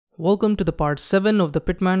Welcome to the part 7 of the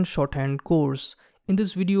Pitman Shorthand course. In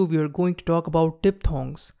this video, we are going to talk about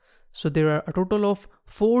diphthongs. So there are a total of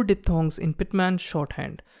 4 diphthongs in Pitman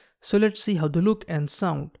Shorthand. So let's see how they look and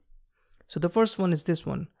sound. So the first one is this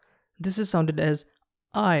one. This is sounded as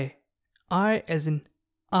I as in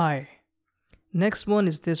I. Next one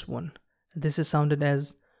is this one. This is sounded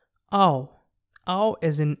as ow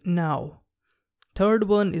as in now. Third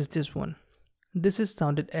one is this one. This is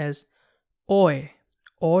sounded as oi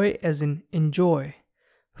as in enjoy.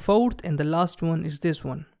 Fourth and the last one is this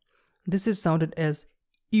one. This is sounded as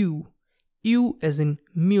ew as in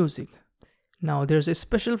music. Now there's a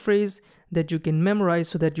special phrase that you can memorize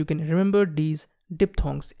so that you can remember these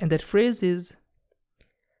diphthongs, and that phrase is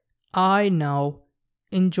I now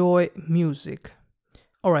enjoy music.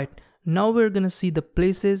 Alright, now we're gonna see the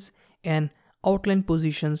places and outline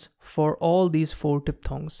positions for all these 4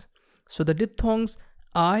 diphthongs. So the diphthongs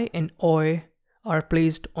I and oi are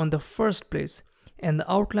placed on the first place, and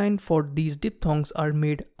the outline for these diphthongs are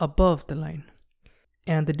made above the line.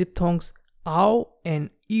 And the diphthongs ow and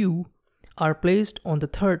ew are placed on the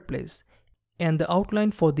third place, and the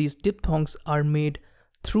outline for these diphthongs are made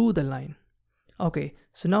through the line. Okay,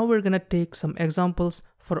 so now we're gonna take some examples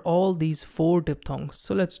for all these 4 diphthongs.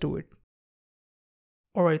 So let's do it.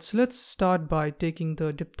 Alright, so let's start by taking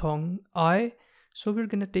the diphthong I. So we're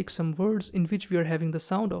gonna take some words in which we are having the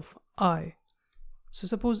sound of I. So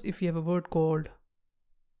suppose if you have a word called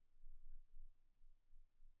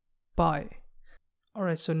pie.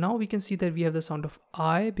 Alright, so now we can see that we have the sound of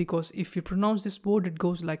I, because if you pronounce this word, it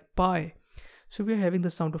goes like pie. So we are having the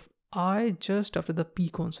sound of I just after the P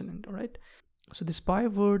consonant. Alright, so this pie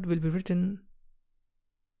word will be written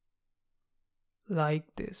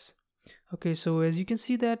like this. Okay, so as you can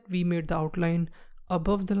see that we made the outline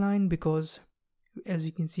above the line, because as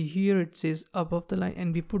we can see here it says above the line,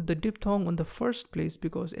 and we put the diphthong on the first place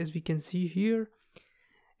because as we can see here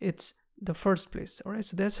it's the first place. Alright,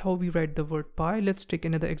 so that's how we write the word pie. Let's take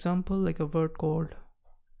another example, like a word called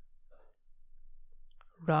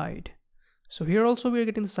ride. So here also we are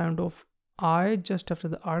getting the sound of I just after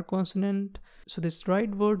the R consonant. So this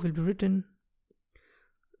ride word will be written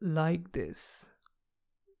like this.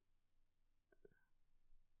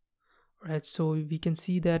 Right, so we can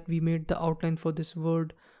see that we made the outline for this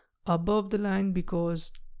word above the line,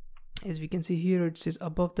 because as we can see here it says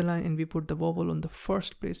above the line, and we put the vowel on the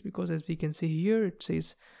first place because as we can see here it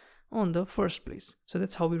says on the first place. So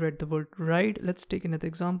that's how we write the word ride. Let's take another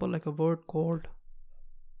example, like a word called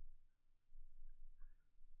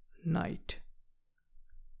night.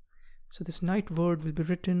 So this night word will be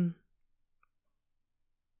written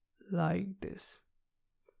like this.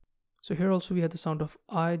 So here also we have the sound of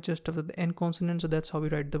I just after the N consonant, so that's how we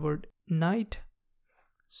write the word night.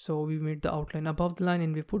 So we made the outline above the line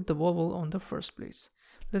and we put the vowel on the first place.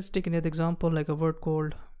 Let's take another example, like a word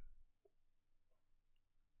called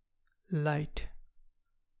light.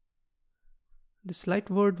 This light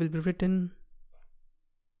word will be written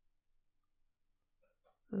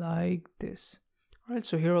like this. Alright,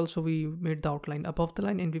 so here also we made the outline above the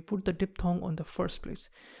line and we put the diphthong on the first place.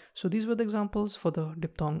 So these were the examples for the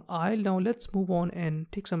diphthong I. Now let's move on and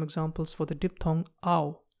take some examples for the diphthong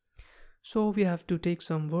ow. So we have to take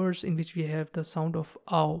some words in which we have the sound of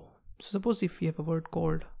ow. So suppose if we have a word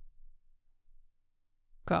called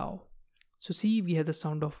cow. So see, we have the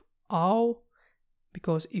sound of ow,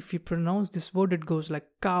 because if we pronounce this word it goes like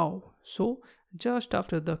cow. So just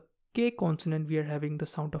after the K consonant we are having the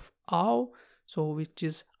sound of ow, so which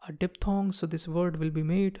is a diphthong. So this word will be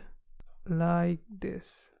made like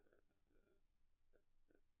this.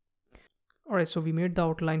 Alright, so we made the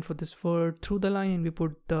outline for this word through the line and we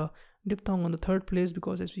put the diphthong on the third place,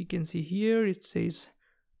 because as we can see here it says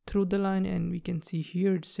through the line and we can see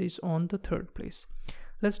here it says on the third place.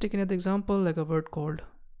 Let's take another example, like a word called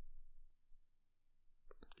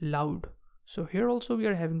loud. So here also we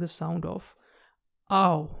are having the sound of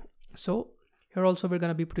ow. So here also we're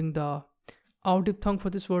gonna be putting the ow diphthong for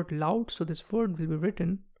this word loud. So this word will be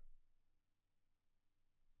written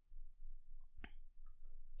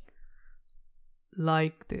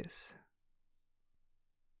like this.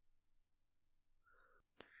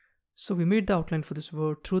 So we made the outline for this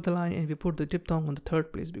word through the line and we put the diphthong on the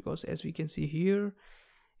third place, because as we can see here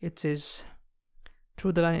it says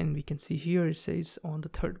through the line and we can see here it says on the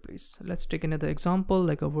third place. Let's take another example,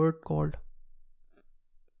 like a word called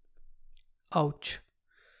ouch.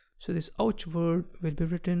 So this ouch word will be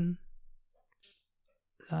written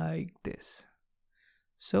like this.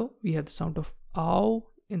 So we have the sound of ow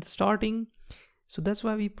in the starting. So that's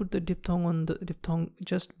why we put the diphthong on the diphthong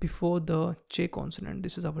just before the J consonant.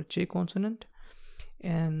 This is our J consonant.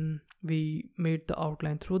 and we made the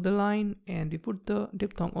outline through the line, and we put the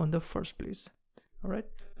diphthong on the first place. All right,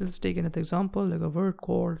 let's take another example, like a word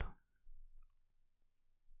called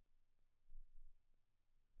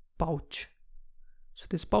pouch. So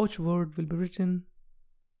this pouch word will be written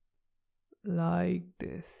like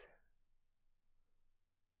this.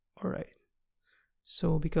 All right,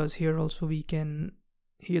 so because here also we can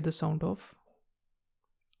hear the sound of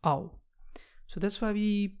ow, so that's why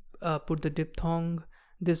we put the diphthong,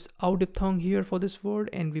 this ow diphthong here for this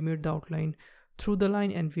word, and we made the outline through the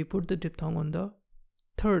line, and we put the diphthong on the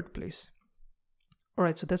third place. All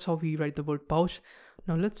right, so that's how we write the word pouch.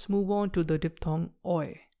 Now let's move on to the diphthong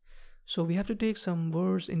oi. So we have to take some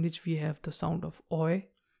words in which we have the sound of oi.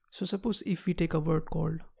 So suppose if we take a word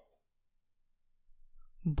called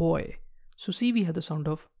boy, so see, we have the sound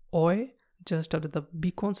of oi just after the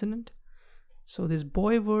B consonant. So this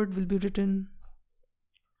boy word will be written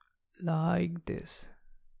like this.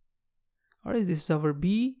 All right, this is our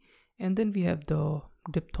B, and then we have the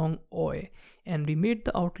diphthong oi, and we made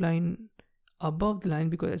the outline above the line,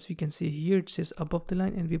 because as we can see here it says above the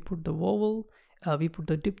line, and we put the vowel, we put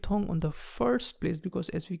the diphthong on the first place, because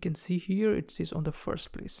as we can see here it says on the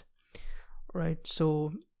first place. All right,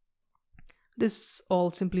 so this all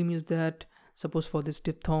simply means that suppose for this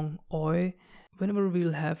diphthong oi, whenever we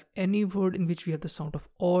will have any word in which we have the sound of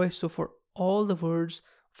oi, so for all the words,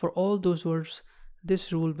 for all those words,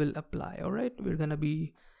 this rule will apply. All right, we're gonna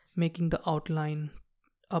be making the outline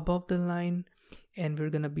above the line, and we're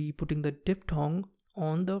gonna be putting the diphthong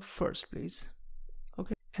on the first place.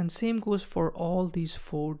 Okay, and same goes for all these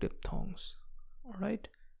 4 diphthongs. All right,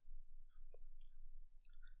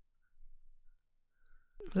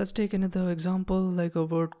 let's take another example, like a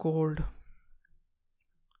word called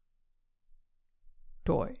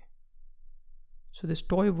toy. So this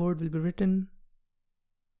toy word will be written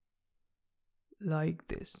like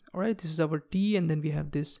this. All right, this is our T, and then we have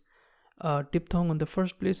this diphthong on the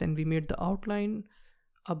first place, and we made the outline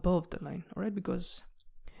above the line. All right, because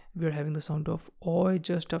we are having the sound of oi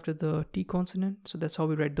just after the T consonant, so that's how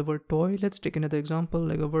we write the word toy. Let's take another example,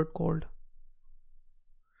 like a word called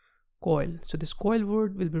coil. So this coil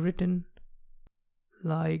word will be written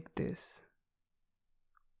like this.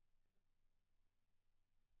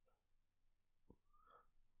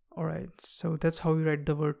 All right, so that's how we write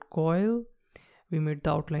the word coil. We made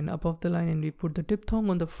the outline above the line, and we put the diphthong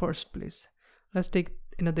on the first place. Let's take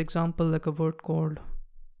another example, like a word called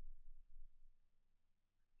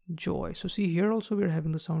joy. So see, here also we're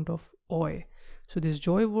having the sound of oi. So this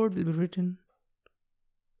joy word will be written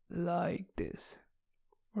like this.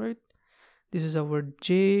 All right, this is our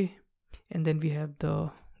J, and then we have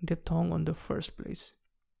the diphthong on the first place,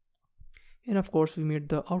 and of course we made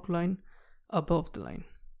the outline above the line.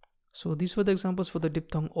 So these were the examples for the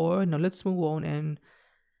diphthong oi. Now let's move on and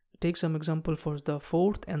take some example for the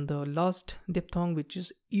 4th and the last diphthong, which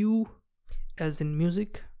is u, as in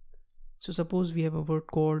music. So suppose we have a word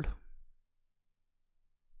called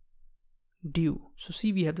dew. So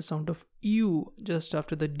see, we have the sound of u just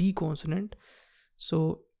after the D consonant.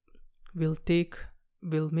 So we'll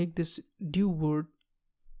make this dew word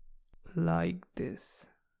like this.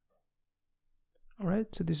 All right,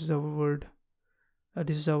 so this is our word.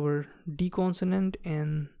 This is our D consonant,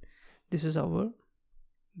 and this is our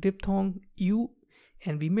diphthong u,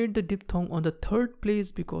 and we made the diphthong on the third place,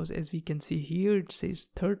 because as we can see here it says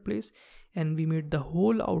third place, and we made the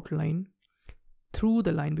whole outline through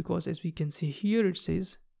the line, because as we can see here it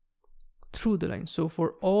says through the line. So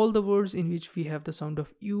for all the words in which we have the sound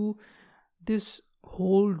of u, this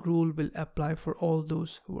whole rule will apply for all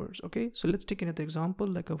those words. Okay, so let's take another example,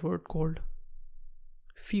 like a word called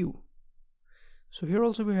few. So here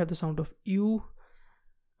also we have the sound of u.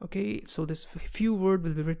 Okay, so this few word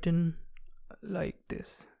will be written like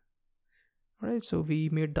this. All right, so we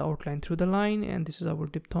made the outline through the line, and this is our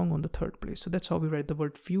diphthong on the third place. So that's how we write the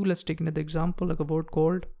word few. Let's take another example, like a word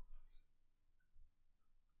called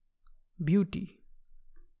beauty.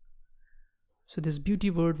 So this beauty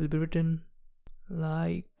word will be written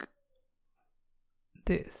like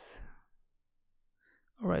this.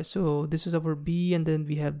 All right, so this is our B, and then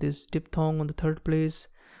we have this diphthong on the third place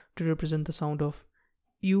to represent the sound of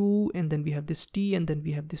U, and then we have this T, and then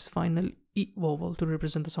we have this final E vowel to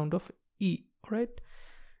represent the sound of E. All right,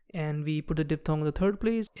 and we put the diphthong on the third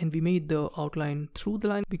place, and we made the outline through the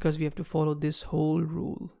line, because we have to follow this whole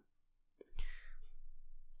rule.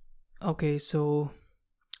 Okay, so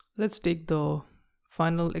let's take the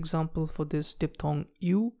final example for this diphthong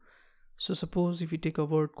U. So suppose if you take a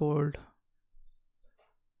word called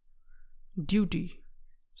duty,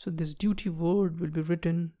 so this duty word will be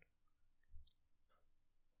written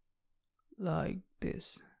like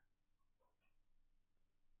this.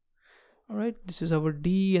 Alright, this is our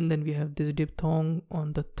D, and then we have this diphthong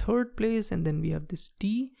on the third place, and then we have this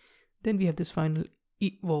T, then we have this final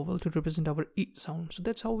E vowel to represent our E sound. So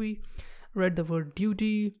that's how we write the word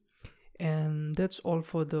duty. And that's all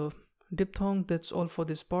for the diphthong. That's all for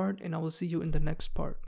this part, and I will see you in the next part.